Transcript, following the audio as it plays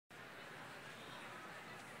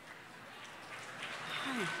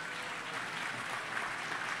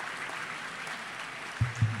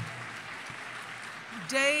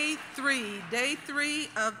day three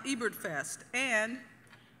of Ebertfest, and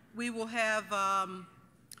we will have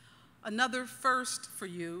another first for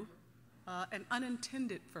you, an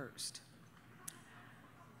unintended first.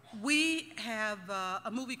 We have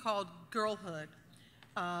a movie called Girlhood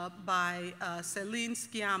by Céline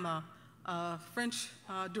Sciamma, a French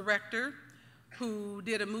director who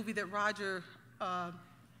did a movie that Roger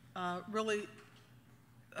really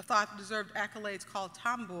thought deserved accolades called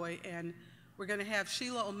Tomboy, and we're going to have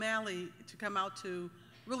Sheila O'Malley to come out to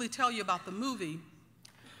really tell you about the movie.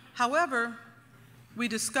 However, we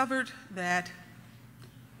discovered that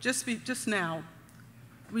just now,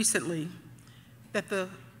 recently, that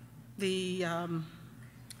the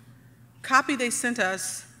copy they sent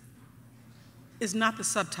us is not the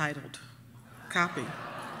subtitled copy.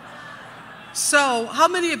 So, how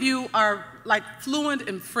many of you are like fluent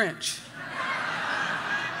in French?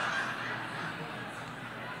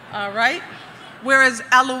 All right. Whereas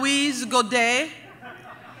Eloise Godet,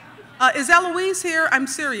 is Eloise here? I'm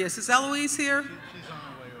serious. Is Eloise here?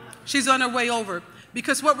 She's on her way over.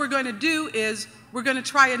 Because what we're going to do is we're going to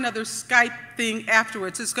try another Skype thing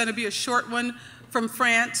afterwards. It's going to be a short one from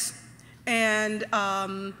France. And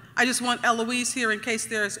I just want Eloise here in case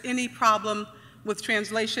there's any problem with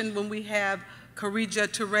translation when we have Khadija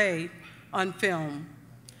Touré on film.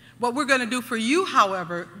 What we're going to do for you,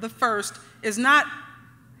 however, the first, is not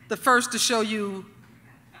the first to show you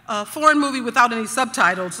a foreign movie without any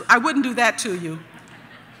subtitles. I wouldn't do that to you.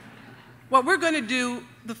 What we're going to do,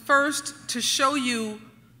 the first, to show you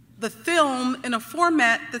the film in a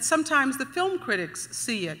format that sometimes the film critics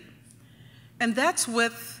see it. And that's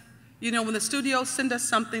with, you know, when the studios send us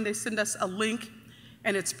something, they send us a link,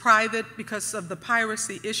 and it's private because of the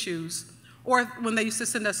piracy issues. Or when they used to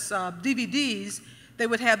send us DVDs, they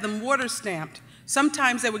would have them water stamped.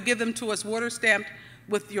 Sometimes they would give them to us water stamped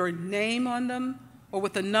with your name on them or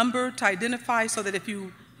with a number to identify so that if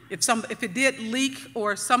it did leak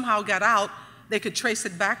or somehow got out, they could trace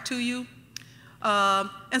it back to you.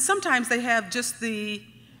 And sometimes they have just the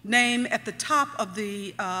name at the top of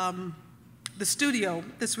the studio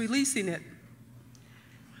that's releasing it.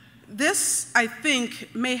 This, I think,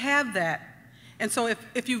 may have that. And so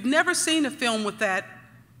if you've never seen a film with that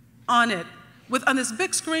on it, on this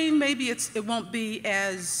big screen, maybe it won't be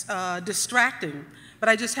as distracting. But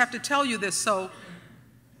I just have to tell you this. So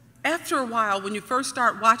after a while, when you first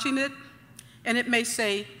start watching it, and it may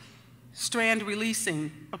say strand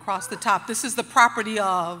releasing across the top, this is the property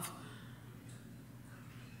of,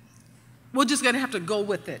 we're just going to have to go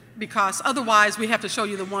with it, because otherwise we have to show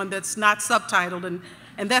you the one that's not subtitled,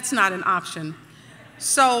 and that's not an option.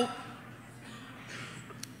 So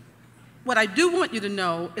what I do want you to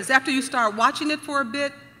know is after you start watching it for a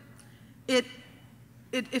bit, it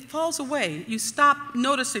falls away. You stop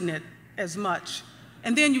noticing it as much.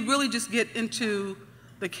 And then you really just get into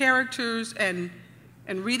the characters and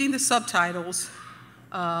reading the subtitles.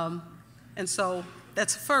 And so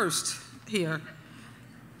that's first here.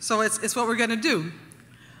 So it's what we're going to do.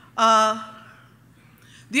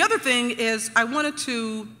 The other thing is I wanted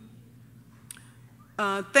to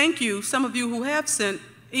thank you, some of you who have sent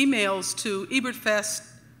emails to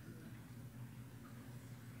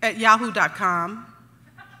ebertfest@yahoo.com.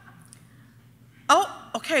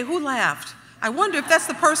 Oh, okay, who laughed? I wonder if that's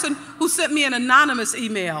the person who sent me an anonymous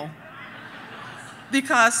email,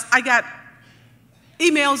 because I got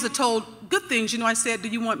emails that told good things. You know, I said, do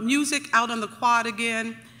you want music out on the quad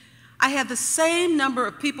again? I had the same number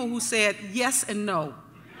of people who said yes and no.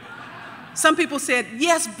 Some people said,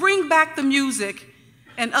 yes, bring back the music,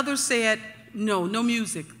 and others said, no, no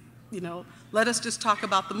music. You know, let us just talk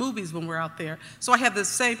about the movies when we're out there. So I have the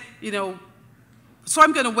same, you know, so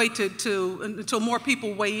I'm going to wait until more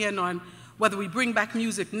people weigh in on whether we bring back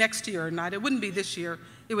music next year or not. It wouldn't be this year,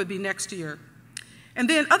 it would be next year. And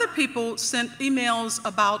then other people sent emails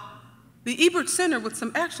about the Ebert Center with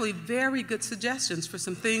some actually very good suggestions for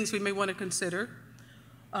some things we may want to consider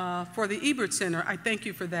for the Ebert Center. I thank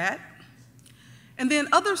you for that. And then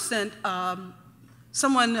others sent,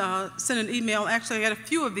 someone sent an email, actually I got a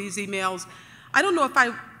few of these emails. I don't know if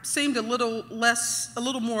I seemed a little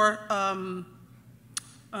more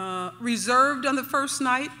reserved on the first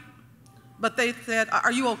night, but they said,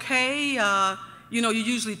 are you okay? You know, you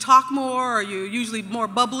usually talk more, or you're usually more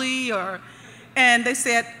bubbly, and they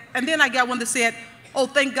said, and then I got one that said, oh,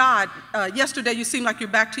 thank God, yesterday you seemed like you're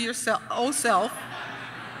back to your old self.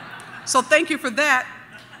 So thank you for that.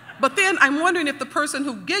 But then I'm wondering if the person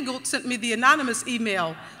who giggled sent me the anonymous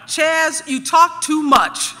email, Chaz, you talk too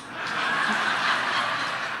much.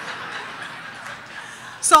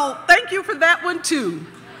 So thank you for that one too.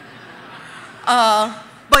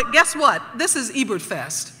 But guess what? This is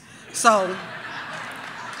Ebertfest. So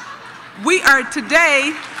we are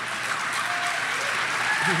today,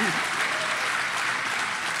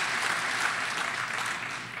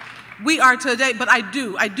 but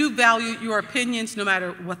I do value your opinions no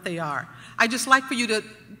matter what they are. I just like for you to,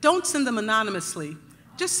 don't send them anonymously.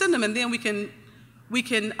 Just send them and then we can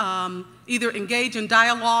either engage in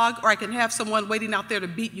dialogue or I can have someone waiting out there to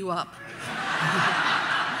beat you up.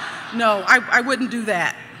 No, I wouldn't do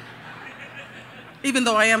that. Even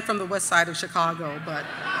though I am from the west side of Chicago, but.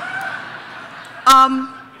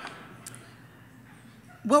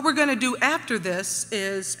 What we're going to do after this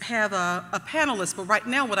is have a panelist, but right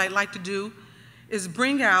now what I'd like to do is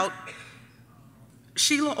bring out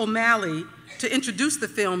Sheila O'Malley to introduce the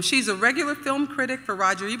film. She's a regular film critic for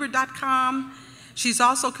RogerEbert.com. She's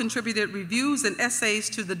also contributed reviews and essays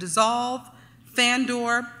to The Dissolve,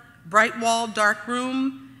 Fandor, Bright Wall, Dark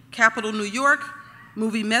Room, Capital New York,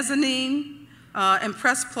 Movie Mezzanine, and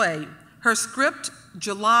Press Play. Her script,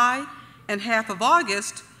 July and Half of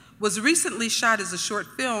August, was recently shot as a short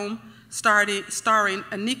film starring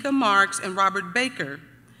Anika Marks and Robert Baker.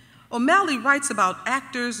 O'Malley writes about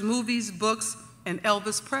actors, movies, books, and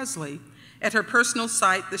Elvis Presley at her personal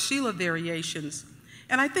site, The Sheila Variations.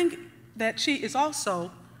 And I think that she is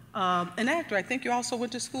also an actor. I think you also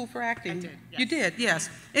went to school for acting. I did, yes. You did, yes.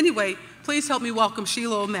 Anyway, please help me welcome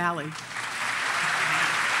Sheila O'Malley.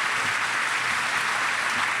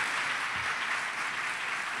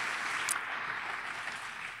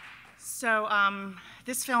 So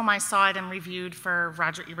this film, I saw it and reviewed for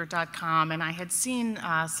RogerEbert.com, and I had seen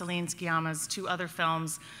Celine Sciamma's two other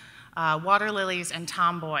films, Water Lilies and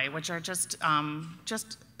Tomboy, which are just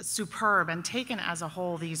superb, and taken as a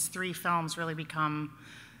whole, these three films really become,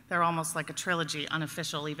 they're almost like a trilogy,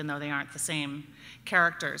 unofficial, even though they aren't the same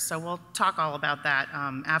characters. So we'll talk all about that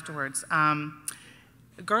afterwards.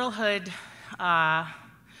 Girlhood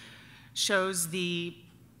shows the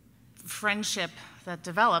friendship that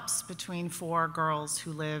develops between four girls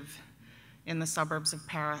who live in the suburbs of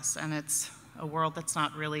Paris, and it's a world that's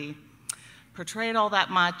not really portrayed all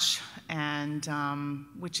that much, and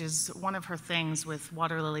which is one of her things with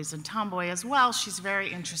Water Lilies and Tomboy as well. She's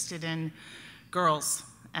very interested in girls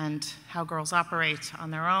and how girls operate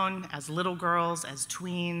on their own as little girls, as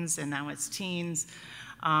tweens, and now as teens.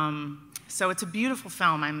 So it's a beautiful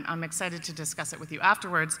film. I'm excited to discuss it with you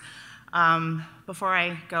afterwards. Before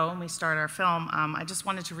I go and we start our film, I just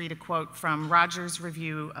wanted to read a quote from Roger's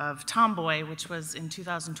review of Tomboy, which was in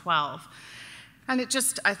 2012. And it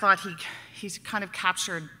just, I thought he kind of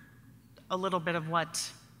captured a little bit of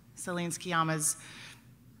what Celine Sciamma's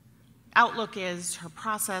outlook is, her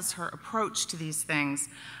process, her approach to these things.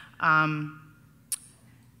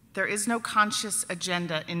 There is no conscious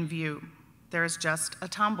agenda in view. There is just a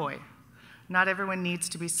tomboy. Not everyone needs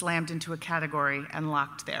to be slammed into a category and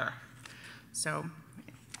locked there. So,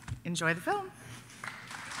 enjoy the film.